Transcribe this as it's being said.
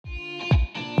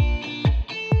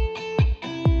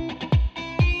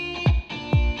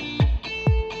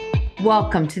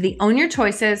Welcome to the Own Your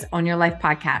Choices, Own Your Life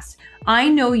podcast. I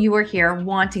know you are here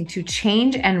wanting to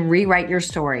change and rewrite your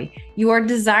story. You are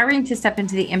desiring to step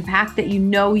into the impact that you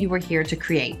know you are here to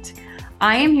create.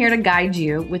 I am here to guide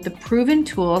you with the proven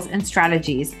tools and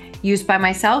strategies used by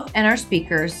myself and our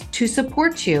speakers to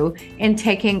support you in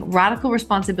taking radical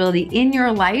responsibility in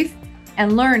your life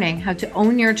and learning how to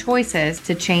own your choices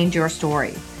to change your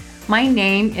story. My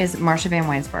name is Marsha Van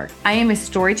Weinsberg. I am a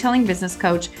storytelling business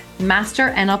coach, master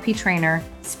NLP trainer,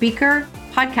 speaker,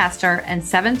 podcaster, and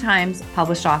 7 times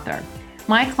published author.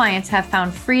 My clients have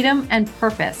found freedom and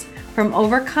purpose from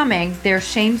overcoming their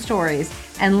shame stories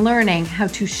and learning how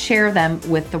to share them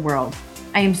with the world.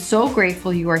 I am so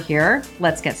grateful you are here.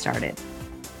 Let's get started.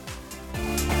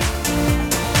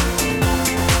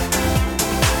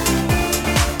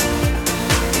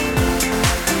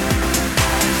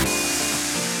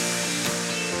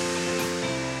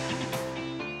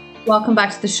 Welcome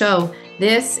back to the show.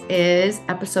 This is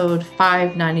episode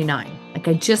 599. Like,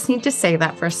 I just need to say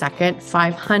that for a second,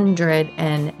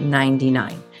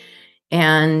 599.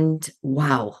 And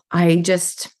wow,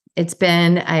 it's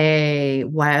been a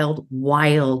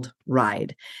wild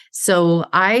ride. So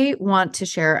I want to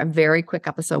share a very quick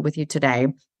episode with you today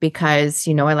because,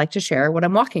 I like to share what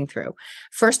I'm walking through.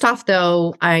 First off,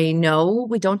 though, I know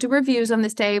we don't do reviews on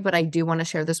this day, but I do want to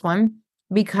share this one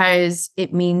because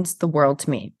it means the world to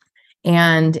me.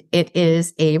 And it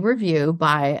is a review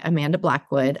by Amanda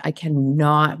Blackwood. I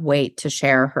cannot wait to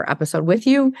share her episode with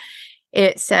you.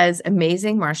 It says,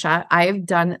 "Amazing, Marsha. I've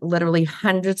done literally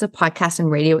hundreds of podcasts and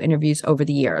radio interviews over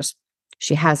the years."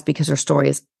 She has, because her story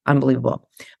is unbelievable.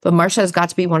 "But Marsha has got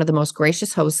to be one of the most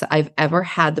gracious hosts that I've ever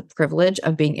had the privilege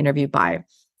of being interviewed by.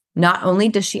 Not only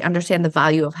does she understand the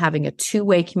value of having a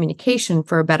two-way communication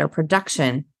for a better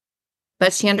production,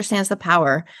 but she understands the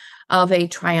power of a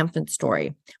triumphant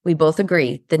story. We both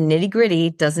agree the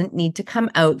nitty-gritty doesn't need to come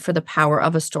out for the power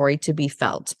of a story to be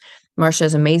felt. Marsha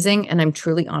is amazing, and I'm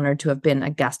truly honored to have been a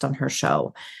guest on her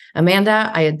show. Amanda,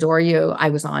 I adore you. I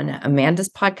was on Amanda's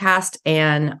podcast,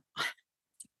 and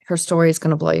her story is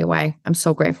going to blow you away. I'm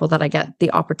so grateful that I get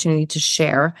the opportunity to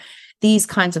share these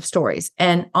kinds of stories.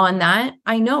 And on that,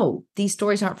 I know these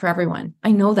stories aren't for everyone.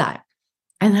 I know that.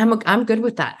 And I'm good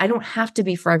with that. I don't have to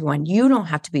be for everyone. You don't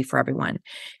have to be for everyone.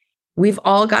 We've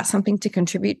all got something to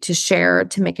contribute, to share,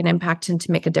 to make an impact, and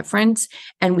to make a difference.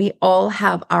 And we all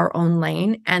have our own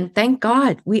lane. And thank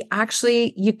God,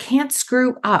 you can't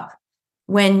screw up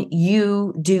when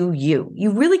you do you.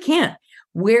 You really can't.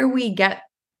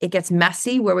 It gets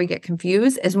messy, where we get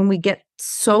confused, is when we get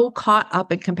so caught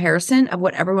up in comparison of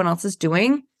what everyone else is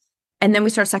doing. And then we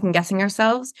start second guessing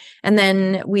ourselves. And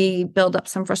then we build up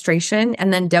some frustration,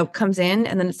 and then doubt comes in.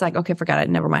 And then it's like, okay, forget it.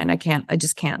 Never mind. I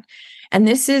just can't. And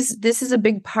this is a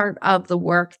big part of the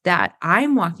work that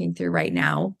I'm walking through right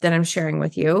now, that I'm sharing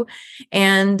with you,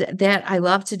 and that I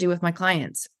love to do with my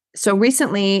clients. So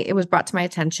recently it was brought to my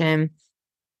attention,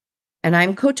 and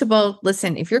I'm coachable.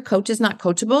 Listen, if your coach is not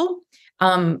coachable,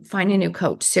 find a new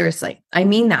coach. Seriously. I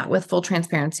mean that with full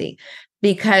transparency,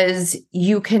 because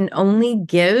you can only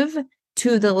give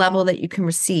to the level that you can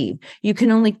receive. You can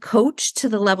only coach to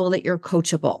the level that you're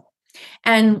coachable.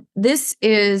 And this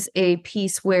is a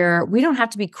piece where we don't have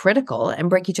to be critical and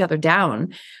break each other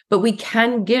down, but we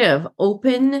can give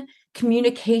open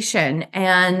communication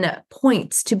and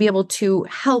points to be able to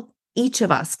help each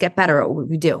of us get better at what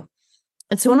we do.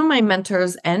 And so one of my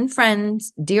mentors and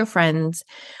friends, dear friends,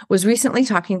 was recently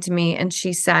talking to me, and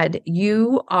she said,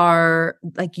 you're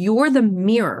the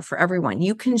mirror for everyone.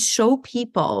 You can show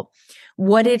people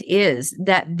what it is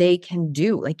that they can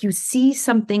do. Like, you see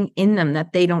something in them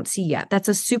that they don't see yet. That's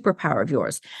a superpower of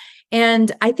yours.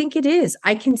 And I think it is.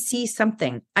 I can see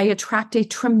something. I attract a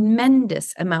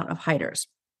tremendous amount of hiders.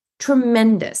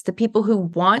 Tremendous. The people who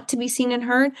want to be seen and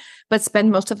heard, but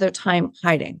spend most of their time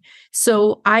hiding.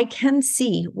 So I can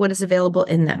see what is available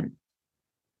in them.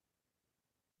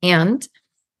 And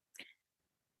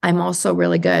I'm also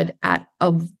really good at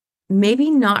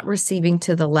maybe not receiving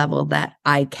to the level that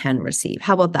I can receive.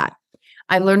 How about that?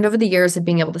 I learned over the years of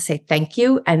being able to say thank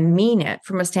you and mean it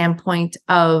from a standpoint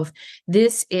of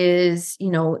this is,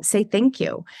 say thank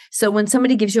you. So when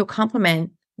somebody gives you a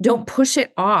compliment, don't push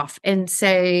it off and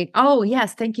say, oh,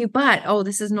 yes, thank you, but, oh,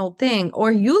 this is an old thing,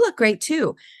 or you look great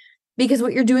too. Because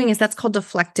what you're doing is, that's called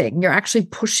deflecting. You're actually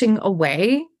pushing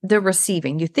away the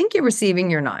receiving. You think you're receiving,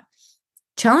 you're not.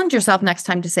 Challenge yourself next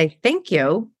time to say thank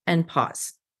you and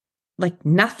pause. Like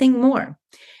nothing more.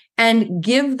 And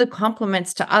give the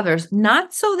compliments to others,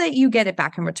 not so that you get it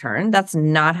back in return. That's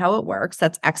not how it works.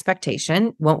 That's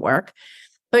expectation. Won't work.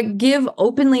 But give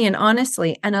openly and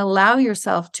honestly and allow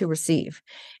yourself to receive.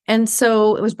 And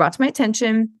so it was brought to my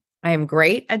attention. I am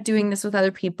great at doing this with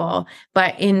other people,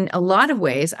 but in a lot of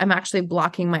ways, I'm actually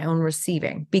blocking my own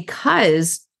receiving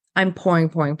because I'm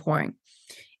pouring.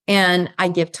 And I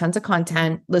give tons of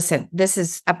content. Listen, this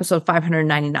is episode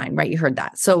 599, right? You heard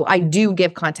that. So I do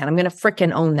give content. I'm going to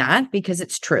freaking own that because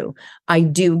it's true. I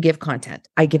do give content.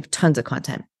 I give tons of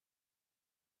content.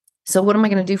 So what am I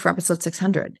going to do for episode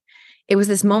 600? It was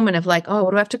this moment of like, oh,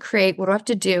 what do I have to create? What do I have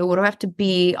to do? What do I have to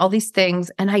be? All these things.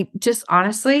 And I just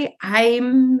honestly, I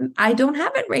don't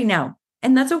have it right now.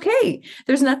 And that's okay.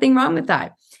 There's nothing wrong with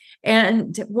that.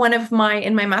 And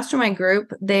in my mastermind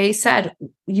group, they said,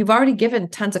 you've already given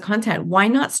tons of content. Why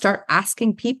not start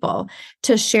asking people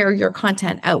to share your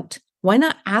content out? Why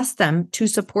not ask them to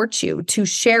support you, to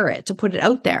share it, to put it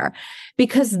out there?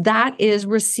 Because that is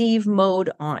receive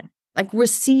mode on. Like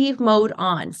receive mode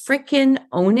on, freaking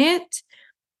own it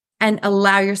and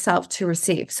allow yourself to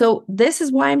receive. So this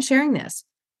is why I'm sharing this.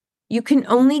 You can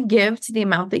only give to the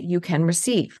amount that you can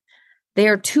receive. They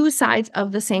are two sides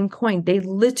of the same coin. They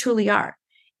literally are.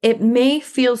 It may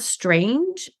feel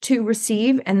strange to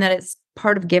receive and that it's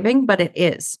part of giving, but it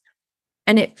is.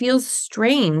 And it feels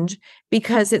strange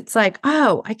because it's like,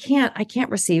 oh, I can't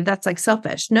receive. That's like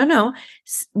selfish. No.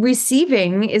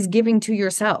 Receiving is giving to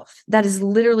yourself. That is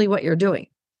literally what you're doing.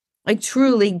 Like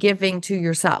truly giving to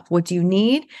yourself. What do you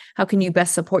need? How can you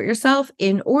best support yourself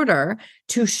in order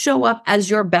to show up as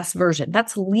your best version?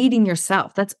 That's leading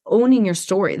yourself. That's owning your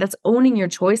story. That's owning your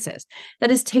choices.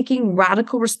 That is taking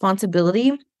radical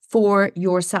responsibility for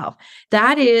yourself.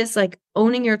 That is like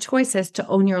owning your choices to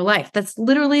own your life. That's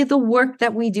literally the work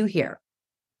that we do here.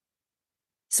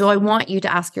 So I want you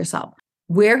to ask yourself,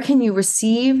 where can you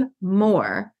receive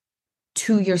more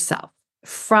to yourself,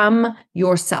 from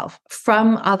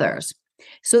others,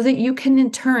 so that you can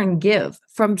in turn give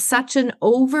from such an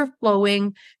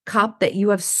overflowing cup that you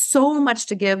have so much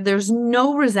to give. There's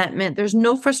no resentment. There's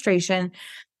no frustration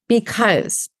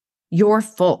because you're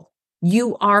full.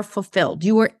 You are fulfilled.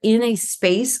 You are in a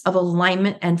space of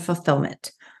alignment and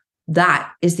fulfillment.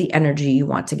 That is the energy you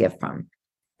want to give from.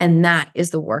 And that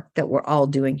is the work that we're all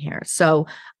doing here. So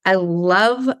I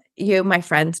love you, my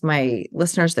friends, my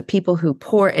listeners, the people who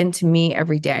pour into me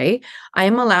every day. I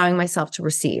am allowing myself to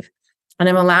receive. And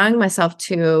I'm allowing myself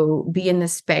to be in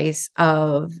this space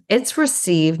of it's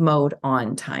receive mode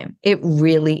on time. It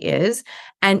really is.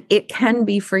 And it can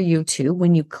be for you too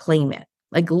when you claim it,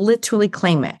 like literally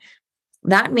claim it.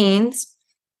 That means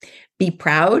be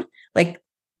proud, like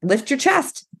lift your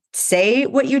chest, say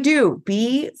what you do,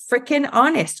 be freaking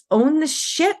honest, own the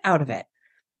shit out of it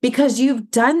because you've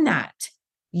done that.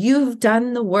 You've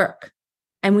done the work.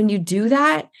 And when you do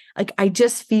that, like I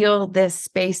just feel this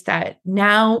space that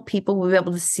now people will be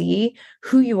able to see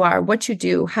who you are, what you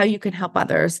do, how you can help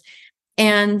others,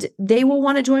 and they will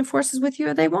want to join forces with you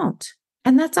or they won't.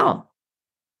 And that's all.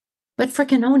 But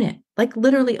freaking own it, like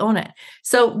literally own it.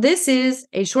 So this is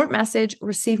a short message.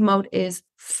 Receive mode is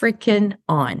freaking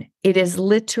on. It is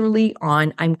literally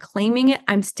on. I'm claiming it.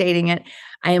 I'm stating it.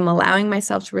 I am allowing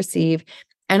myself to receive.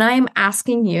 And I am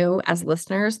asking you as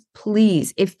listeners,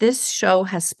 please, if this show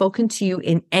has spoken to you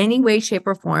in any way, shape,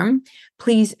 or form,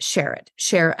 please share it.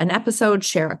 Share an episode,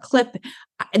 share a clip.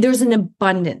 There's an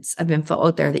abundance of info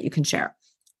out there that you can share,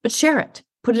 but share it.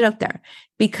 Put it out there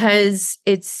because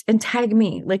and tag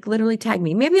me, like literally tag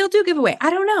me. Maybe I'll do a giveaway. I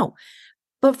don't know.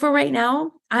 But for right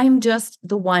now, I'm just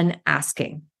the one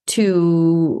asking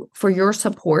for your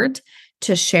support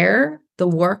to share the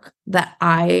work that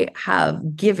I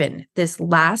have given this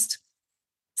last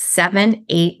 7,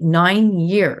 8, 9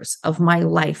 years of my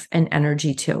life and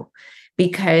energy to,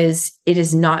 because it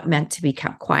is not meant to be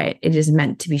kept quiet. It is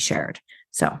meant to be shared.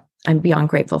 So I'm beyond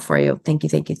grateful for you. Thank you.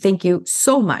 Thank you. Thank you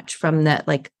so much from that.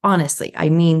 Like, honestly, I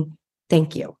mean,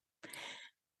 thank you.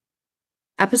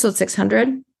 Episode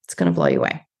 600, it's going to blow you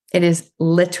away. It is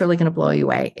literally going to blow you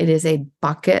away. It is a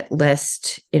bucket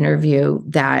list interview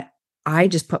that I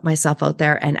just put myself out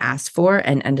there and asked for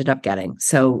and ended up getting.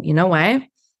 So you know what?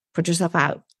 Put yourself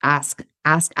out, ask,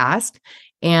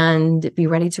 and be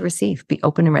ready to receive. Be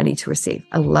open and ready to receive.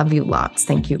 I love you lots.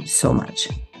 Thank you so much.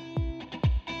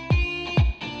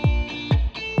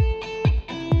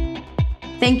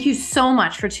 Thank you so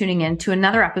much for tuning in to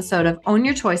another episode of Own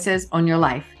Your Choices, Own Your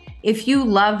Life. If you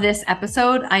love this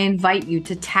episode, I invite you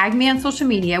to tag me on social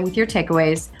media with your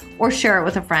takeaways or share it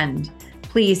with a friend.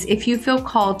 Please, if you feel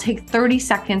called, take 30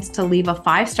 seconds to leave a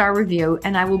 5-star review,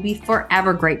 and I will be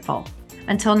forever grateful.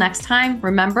 Until next time,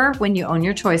 remember, when you own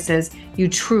your choices, you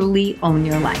truly own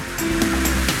your life.